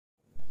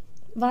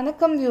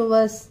வணக்கம்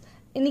viewers.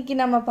 இன்னைக்கு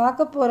நம்ம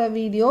பார்க்க போற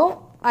வீடியோ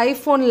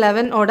iPhone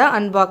 11 ஓட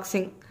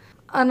unboxing.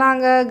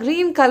 நாங்க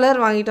green color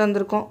வாங்கிட்டு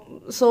வந்திருக்கோம்.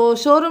 சோ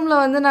ஷோரூம்ல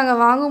வந்து நாங்க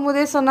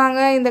வாங்கும்போதே சொன்னாங்க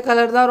இந்த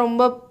கலர் தான்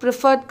ரொம்ப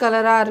preferred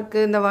கலரா இருக்கு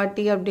இந்த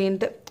வாட்டி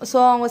அப்படினு. சோ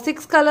அவங்க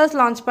 6 கலர்ஸ்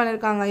லான்ச்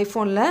பண்ணிருக்காங்க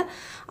iPhoneல.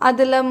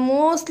 அதுல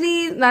mostly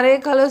நிறைய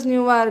கலர்ஸ்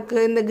நியூவா இருக்கு.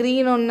 இந்த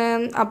green ஒன்னு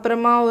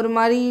அப்புறமா ஒரு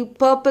மாதிரி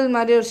purple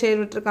மாதிரி ஒரு ஷேட்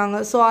விட்டுருக்காங்க.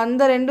 சோ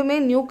அந்த ரெண்டுமே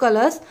நியூ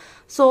கலர்ஸ்.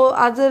 சோ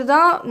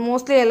அதுதான்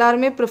mostly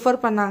எல்லாரும் prefer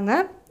பண்ணாங்க.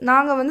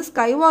 நாங்க வந்து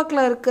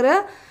ஸ்கைவாக்ல இருக்கிற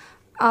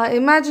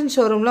இமேஜின்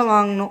ஷோரூம்ல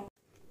வாங்குனோம்.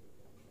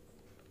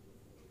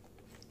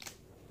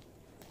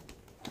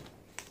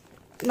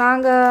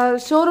 நாங்க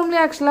ஷோரூம்ல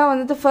एक्चुअली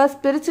வந்து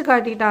ஃபர்ஸ்ட் பிரிச்சு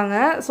காட்டிட்டாங்க.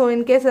 சோ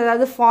இன் கேஸ்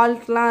ஏதாவது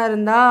ஃபால்ட்லாம்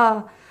இருந்தா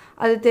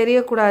அது தெரிய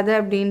கூடாது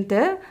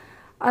அப்படினு.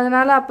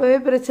 அதனால அப்பவே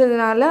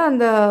பிரிச்சதுனால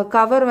அந்த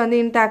கவர் வந்து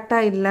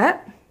இன்டாக்ட்டா இல்ல.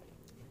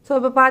 சோ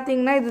இப்ப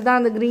பாத்தீங்கன்னா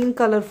இதுதான் அந்த green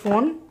color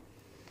phone.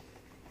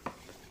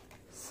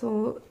 சோ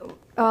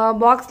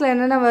பாக்ஸ்ல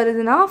என்னென்ன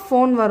வருதுன்னா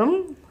ஃபோன் வரும்.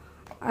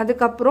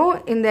 அதுக்கு அப்புறம்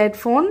இந்த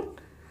ஹெட்ஃபோன்,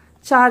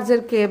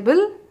 சார்ஜர்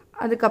கேபிள்,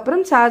 அதுக்கு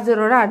அப்புறம்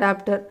சார்ஜரோட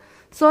அடாப்டர்.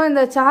 சோ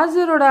இந்த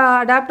சார்ஜரோட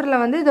அடாப்டர்ல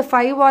வந்து இது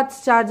 5 வாட்ஸ்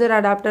சார்ஜர்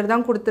அடாப்டர்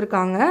தான்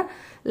கொடுத்திருக்காங்க.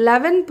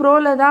 11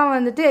 ப்ரோல தான்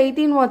வந்துட்டு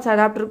 18 வாட்ஸ்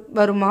அடாப்டர்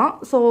வருமா.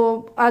 சோ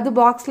அது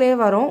பாக்ஸ்லயே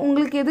வரும்.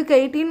 உங்களுக்கு எதுக்கு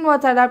 18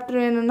 வாட்ஸ்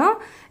அடாப்டர் வேணும்னா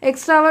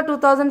எக்ஸ்ட்ராவா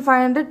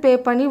 2500 பே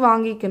பண்ணி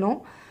வாங்கிக்கணும்.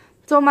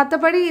 சோ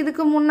மத்தபடி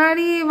இதுக்கு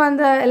முன்னாடி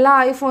வந்த எல்லா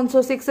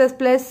ஐபோன்ஸோ 6s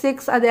Plus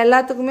 6 அது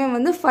எல்லாத்துக்குமே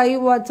வந்து 5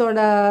 வாட்ஸோட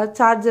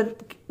சார்ஜர்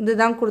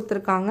இதுதான்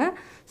கொடுத்திருக்காங்க.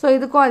 சோ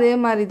இதுக்கும் அதே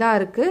மாதிரி தான்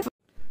இருக்கு.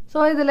 சோ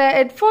இதுல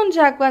ஹெட்ஃபோன்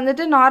ஜாக்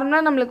வந்துட்டு நார்மலா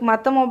நமக்கு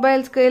மத்த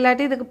மொபைல்ஸ்க்கு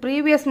இல்லாட்டி இதுக்கு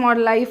ப்ரீவியஸ்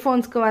மாடல்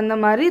ஐபோன்ஸ்க்கு வந்த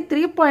மாதிரி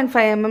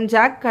 3.5 mm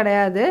ஜாக்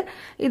கிடையாது.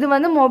 இது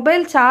வந்து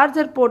மொபைல்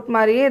சார்ஜர் போர்ட்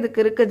மாதிரியே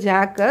இதுக்கு இருக்கு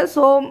ஜாக்.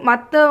 சோ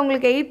மத்த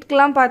உங்களுக்கு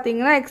 8க்குலாம்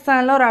பாத்தீங்கன்னா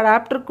எக்ஸ்டர்னலா ஒரு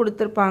அடாப்டர்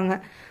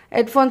கொடுத்திருப்பாங்க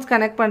ஹெட்ஃபோன்ஸ்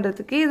கனெக்ட்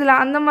பண்றதுக்கு. இதுல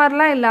அந்த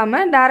மாதிரிலாம்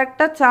இல்லாம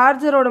டைரக்டா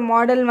சார்ஜரோட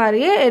மாடல்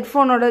மாதிரியே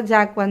ஹெட்ஃபோனோட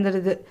ஜாக்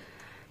வந்துருது.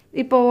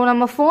 இப்போ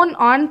நம்ம ஃபோன்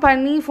ஆன்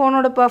பண்ணி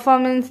ஃபோனோட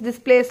பெர்ஃபார்மன்ஸ்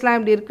டிஸ்ப்ளேஸ்லாம்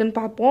எப்படி இருக்குன்னு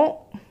பார்ப்போம்.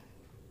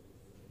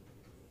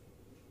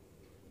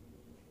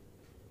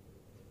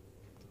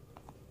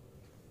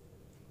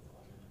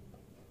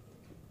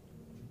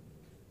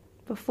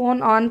 இப்போ ஃபோன்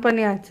ஆன்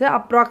பண்ணியாச்சு.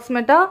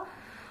 அப்ராக்சிமேட்டாக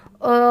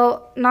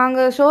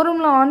நாங்கள்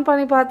ஷோரூமில் ஆன்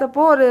பண்ணி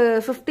பார்த்தப்போ ஒரு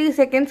 50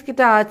 செகண்ட்ஸ்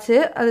கிட்ட ஆச்சு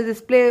அது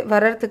டிஸ்பிளே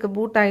வர்றதுக்கு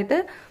பூட் ஆகிட்டு.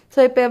 ஸோ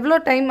இப்போ எவ்வளோ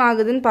டைம்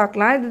ஆகுதுன்னு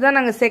பார்க்கலாம். இதுதான்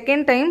நாங்கள்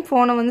செகண்ட் டைம்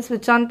ஃபோனை வந்து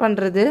ஸ்விட்ச் ஆன்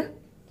பண்ணுறது.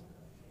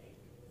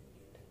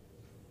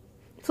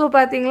 ஸோ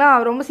பார்த்தீங்களா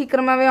ரொம்ப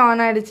சீக்கிரமாகவே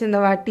ஆன் ஆகிடுச்சு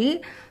இந்த வாட்டி.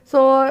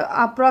 ஸோ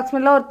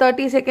அப்ராக்சிமேட்டாக ஒரு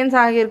 30 செகண்ட்ஸ்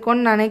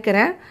ஆகியிருக்கோன்னு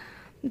நினைக்கிறேன்.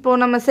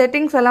 இப்போது நம்ம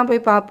செட்டிங்ஸ் எல்லாம்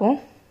போய் பார்ப்போம்.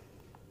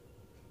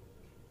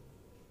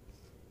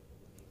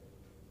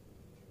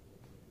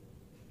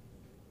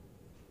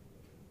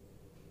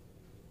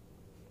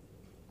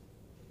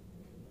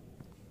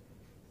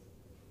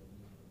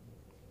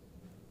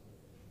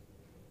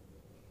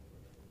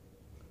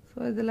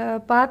 ஸோ இதில்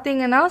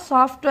பார்த்தீங்கன்னா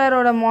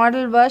சாஃப்ட்வேரோட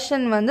மாடல்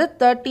வெர்ஷன் வந்து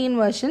 13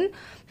 வெர்ஷன்.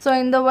 ஸோ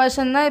இந்த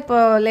வெர்ஷன் தான் இப்போ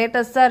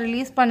லேட்டஸ்ட்டாக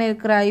ரிலீஸ்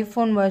பண்ணியிருக்கிற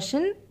ஐஃபோன்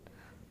வெர்ஷன்.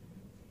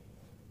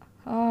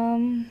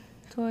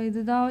 ஸோ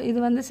இது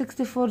வந்து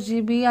 64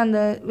 GB அந்த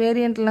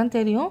வேரியண்ட்லாம்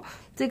தெரியும்.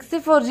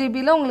 64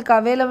 GBயில் உங்களுக்கு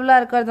அவைலபிளாக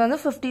இருக்கிறது வந்து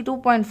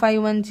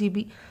 52.51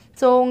 GB.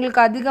 ஸோ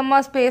உங்களுக்கு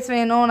அதிகமாக ஸ்பேஸ்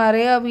வேணும்,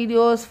 நிறைய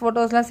வீடியோஸ்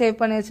ஃபோட்டோஸ்லாம்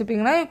சேவ் பண்ணி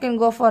வச்சுப்பீங்கன்னா you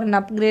can go for an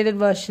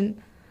upgraded version.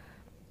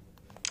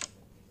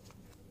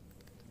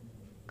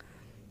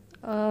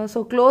 So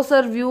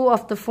closer view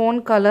of the phone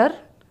colour.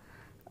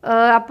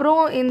 அப்புறம்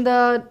இந்த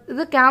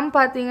இது கேம்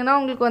பார்த்தீங்கன்னா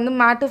உங்களுக்கு வந்து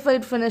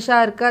மேட்டிஃபைட்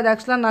ஃபினிஷாக இருக்குது. அது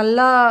ஆக்சுவலாக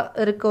நல்லா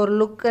இருக்குது ஒரு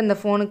லுக் இந்த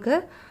ஃபோனுக்கு.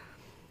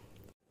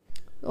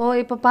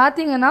 இப்போ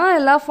பார்த்தீங்கன்னா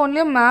எல்லா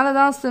ஃபோன்லேயும் மேலே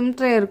தான் சிம்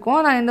ட்ரே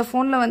இருக்கும். நான் இந்த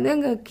ஃபோனில் வந்து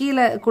இங்கே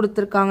கீழே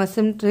கொடுத்துருக்காங்க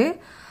சிம் ட்ரே.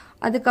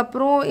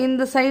 அதுக்கப்புறம்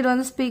இந்த சைடு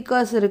வந்து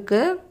ஸ்பீக்கர்ஸ்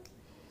இருக்குது.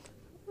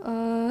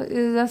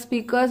 இதுதான்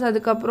ஸ்பீக்கர்ஸ்.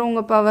 அதுக்கப்புறம்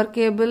உங்கள் பவர்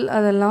கேபிள்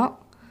அதெல்லாம்.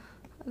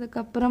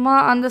 அதுக்கப்புறமா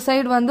அந்த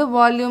சைடு வந்து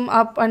volume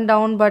up and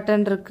down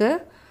button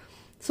இருக்குது.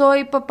 ஸோ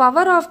இப்போ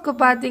பவர் ஆஃப்க்கு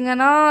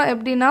பார்த்தீங்கன்னா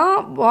எப்படின்னா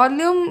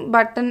volume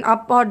button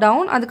up are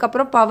down,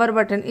 அதுக்கப்புறம் பவர்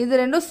பட்டன் இது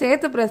ரெண்டும்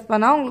சேர்த்து ப்ரெஸ்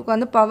பண்ணால் உங்களுக்கு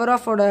வந்து பவர்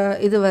ஆஃபோட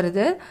இது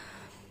வருது.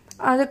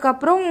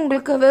 அதுக்கப்புறம்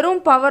உங்களுக்கு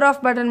வெறும் பவர்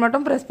ஆஃப் பட்டன்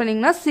மட்டும் ப்ரெஸ்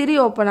பண்ணிங்கன்னா சிரி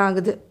ஓப்பன்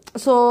ஆகுது.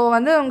 ஸோ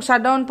வந்து உங்களுக்கு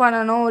ஷட் டவுன்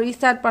பண்ணணும்,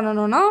 ரீஸ்டார்ட்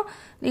பண்ணணும்னா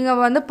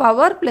நீங்கள் வந்து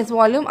power plus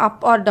volume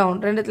up are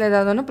down ரெண்டுத்தில்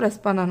ஏதாவது ஒன்று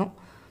ப்ரெஸ் பண்ணணும்.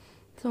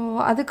 ஸோ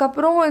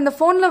அதுக்கப்புறம் இந்த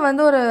ஃபோனில்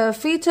வந்து ஒரு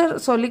ஃபீச்சர்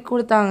சொல்லி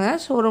கொடுத்தாங்க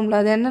ஷோரூமில்.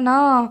 அது என்னென்னா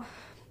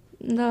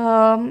இந்த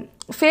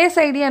ஃபேஸ்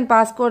ஐடி அண்ட்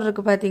பாஸ்கோட்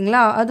இருக்குது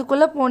பார்த்தீங்களா,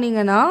 அதுக்குள்ளே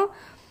போனீங்கன்னா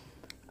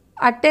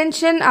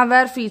அட்டென்ஷன்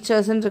அவேர்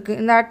ஃபீச்சர்ஸ்ன்னு இருக்குது.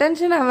 இந்த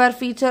அட்டென்ஷன் அவேர்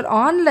ஃபீச்சர்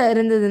ஆனில்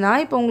இருந்ததுன்னா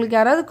இப்போ உங்களுக்கு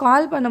யாராவது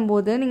கால்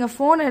பண்ணும்போது நீங்கள்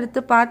ஃபோன்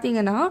எடுத்து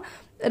பார்த்தீங்கன்னா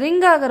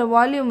ரிங் ஆகிற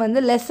வால்யூம்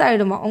வந்து லெஸ்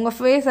ஆகிடுமா உங்கள்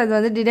ஃபேஸ் அது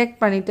வந்து டிடெக்ட்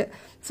பண்ணிவிட்டு.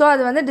 ஸோ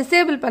அது வந்து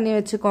டிசேபிள் பண்ணி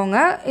வச்சுக்கோங்க.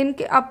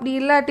 அப்படி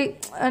இல்லாட்டி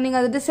நீங்கள்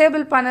அது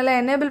டிசேபிள் பண்ணலை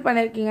எனேபிள்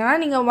பண்ணியிருக்கீங்கன்னா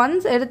நீங்கள்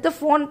ஒன்ஸ் எடுத்து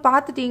ஃபோன்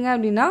பார்த்துட்டீங்க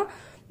அப்படின்னா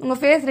உங்கள்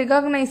ஃபேஸ்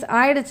ரெகக்னைஸ்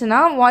ஆகிடுச்சுன்னா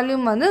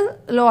வால்யூம் வந்து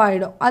லோ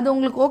ஆகிடும். அது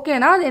உங்களுக்கு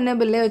ஓகேனா அது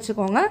எனேபிள்லேயே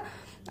வச்சுக்கோங்க,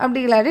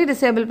 அப்படி இல்லாட்டி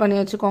டிசேபிள் பண்ணி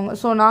வச்சுக்கோங்க.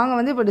 ஸோ நாங்கள்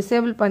வந்து இப்போ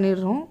டிசேபிள்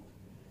பண்ணிடுறோம்.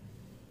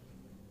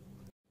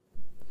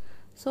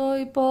 ஸோ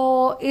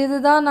இப்போது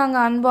இதுதான்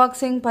நாங்கள்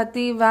அன்பாக்சிங்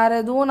பற்றி வேறு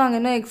எதுவும் நாங்கள்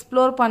இன்னும்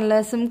எக்ஸ்ப்ளோர் பண்ணல.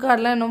 சிம்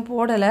கார்டெலாம் இன்னும்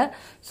போடலை.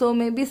 ஸோ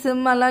மேபி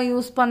சிம் எல்லாம்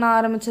யூஸ் பண்ண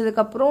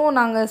ஆரம்பித்ததுக்கப்புறம்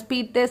நாங்கள்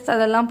ஸ்பீட் டெஸ்ட்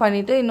அதெல்லாம்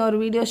பண்ணிவிட்டு இன்னொரு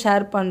வீடியோ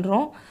ஷேர்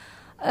பண்ணுறோம்.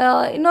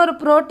 இன்னொரு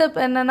ப்ரோ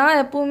டிப் என்னென்னா,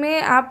 எப்போவுமே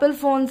ஆப்பிள்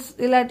ஃபோன்ஸ்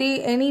இல்லாட்டி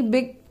எனி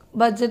பிக்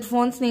பட்ஜெட்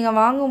ஃபோன்ஸ் நீங்கள்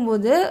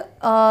வாங்கும்போது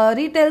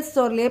ரீட்டைல்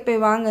ஸ்டோர்லேயே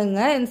போய்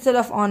வாங்குங்க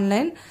இன்ஸ்டெட் ஆஃப்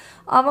ஆன்லைன்.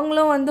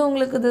 அவங்களும் வந்து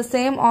உங்களுக்கு இது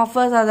சேம்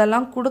ஆஃபர்ஸ்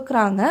அதெல்லாம்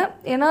கொடுக்குறாங்க.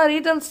 ஏன்னா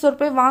ரீட்டைல் ஸ்டோர்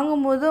போய்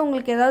வாங்கும்போது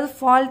உங்களுக்கு ஏதாவது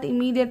ஃபால்ட்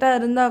இமீடியட்டாக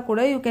இருந்தால் கூட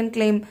யூ கேன்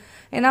கிளைம்.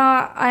 ஏன்னா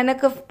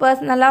எனக்கு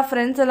பர்சனலாக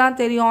ஃப்ரெண்ட்ஸ் எல்லாம்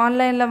தெரியும்,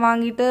 ஆன்லைனில்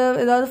வாங்கிட்டு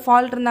ஏதாவது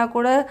ஃபால்ட் இருந்தால்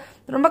கூட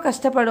ரொம்ப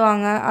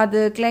கஷ்டப்படுவாங்க அது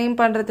கிளைம்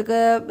பண்ணுறதுக்கு,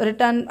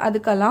 ரிட்டர்ன்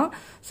அதுக்கெல்லாம்.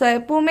 ஸோ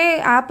எப்போவுமே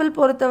ஆப்பிள்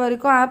பொறுத்த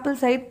வரைக்கும் ஆப்பிள்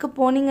சைட்க்கு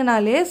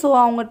போனீங்கனாலே ஸோ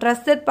அவங்க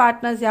ட்ரஸ்டட்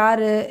பார்ட்னர்ஸ்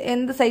யார்,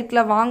 எந்த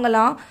சைட்டில்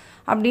வாங்கலாம்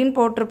அப்படின்னு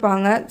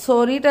போட்டிருப்பாங்க. ஸோ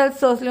ரீட்டைல்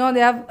ஸ்டோர்ஸ்லேயும்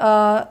தே ஹேவ்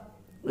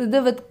இது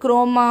வித்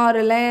குரோமா,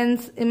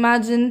 ரிலையன்ஸ்,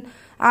 இமேஜின்,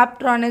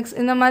 ஆப்ட்ரானிக்ஸ்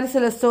இந்த மாதிரி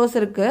சில ஸ்டோர்ஸ்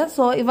இருக்குது.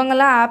 ஸோ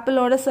இவங்கெல்லாம்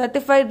ஆப்பிளோட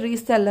சர்டிஃபைட்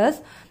ரீசெல்லர்ஸ்.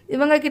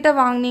 இவங்கக்கிட்ட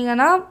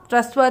வாங்கினீங்கன்னா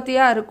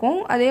ட்ரஸ்ட்வர்த்தியாக இருக்கும்.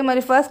 அதே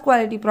மாதிரி ஃபர்ஸ்ட்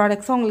குவாலிட்டி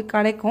ப்ராடக்ட்ஸும் உங்களுக்கு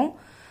கிடைக்கும்.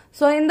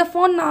 ஸோ இந்த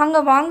ஃபோன்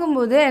நாங்கள்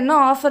வாங்கும்போது என்ன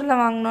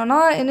ஆஃபரில் வாங்கினோன்னா,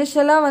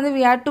 இனிஷியலாக வந்து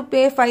we had to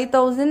pay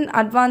 5,000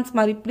 advance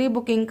மாதிரி ப்ரீ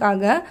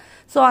புக்கிங்காக.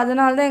 ஸோ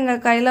அதனால தான்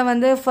எங்கள் கையில்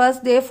வந்து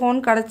ஃபர்ஸ்ட் டே ஃபோன்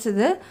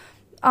கிடச்சிது.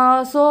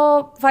 ஸோ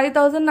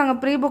 5,000 நாங்கள்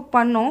ப்ரீ புக்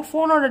பண்ணோம்.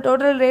 ஃபோனோட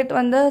டோட்டல் ரேட்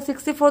வந்து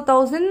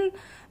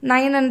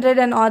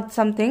 64,900 and odd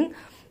something.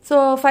 ஸோ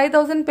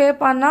 5,000 பே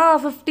பண்ணால்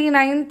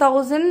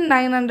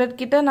 59,900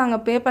 கிட்ட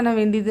நாங்கள் பே பண்ண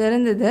வேண்டியது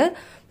இருந்தது.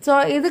 ஸோ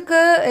இதுக்கு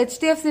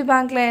ஹெச்டிஎஃப்சி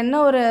பேங்க்கில் என்ன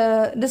ஒரு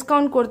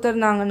டிஸ்கவுண்ட்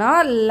கொடுத்துருந்தாங்கன்னா,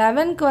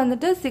 11க்கு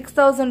வந்துட்டு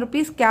 6,000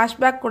 rupees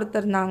கேஷ்பேக்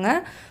கொடுத்துருந்தாங்க.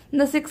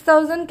 இந்த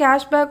 6,000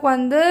 கேஷ்பேக்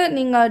வந்து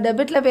நீங்கள்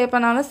டெபிட்டில் பே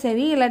பண்ணாலும்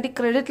சரி இல்லாட்டி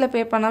கிரெடிட்டில்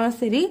பே பண்ணாலும்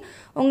சரி,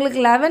 உங்களுக்கு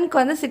 11க்கு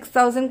வந்து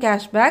 6,000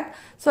 கேஷ்பேக்.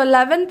 ஸோ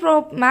 11 Pro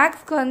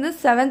Maxக்கு வந்து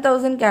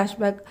 7,000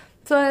 கேஷ்பேக்.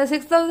 ஸோ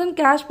 6,000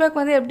 கேஷ்பேக்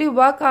வந்து எப்படி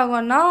ஒர்க்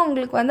ஆகும்னா,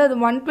 உங்களுக்கு வந்து அது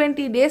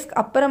 120 டேஸ்க்கு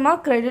அப்புறமா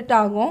கிரெடிட்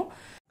ஆகும்.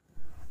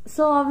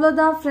 ஸோ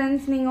அவ்வளோதான்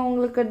ஃப்ரெண்ட்ஸ். நீங்கள்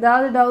உங்களுக்கு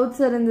ஏதாவது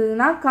டவுட்ஸ்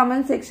இருந்ததுன்னா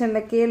கமெண்ட்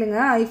செக்ஷனில் கேளுங்க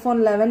iPhone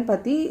 11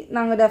 பற்றி.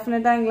 நாங்கள்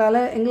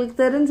டெஃபினட்டாக எங்களுக்கு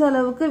தெரிஞ்ச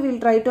அளவுக்கு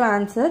will try to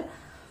answer.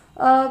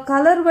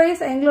 Colour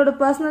wise எங்களோட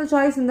பர்சனல்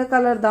சாய்ஸ் இந்த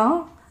கலர் தான்.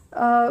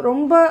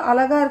 ரொம்ப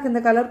அழகாக இருக்குது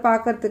இந்த கலர்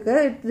பார்க்கறதுக்கு.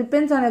 It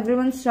depends on every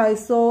once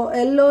choice. So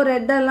yellow,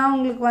 red எல்லாம்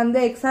உங்களுக்கு வந்து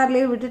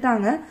எக்ஸ்ஆர்லேயே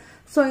விட்டுட்டாங்க.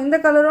 ஸோ இந்த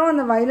கலரும்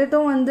அந்த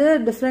வயலட்டும் வந்து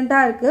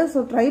டிஃப்ரெண்ட்டாக இருக்குது. ஸோ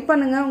ட்ரை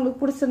பண்ணுங்கள்,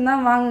 உங்களுக்கு பிடிச்சிருந்தா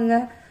வாங்குங்க.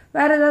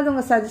 வேறு ஏதாவது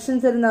உங்கள்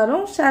சஜஷன்ஸ்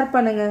இருந்தாலும் ஷேர்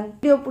பண்ணுங்கள்.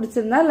 வீடியோ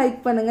பிடிச்சிருந்தா லைக்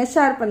பண்ணுங்கள்,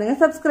 ஷேர் பண்ணுங்கள்,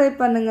 சப்ஸ்கிரைப்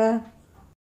பண்ணுங்கள்.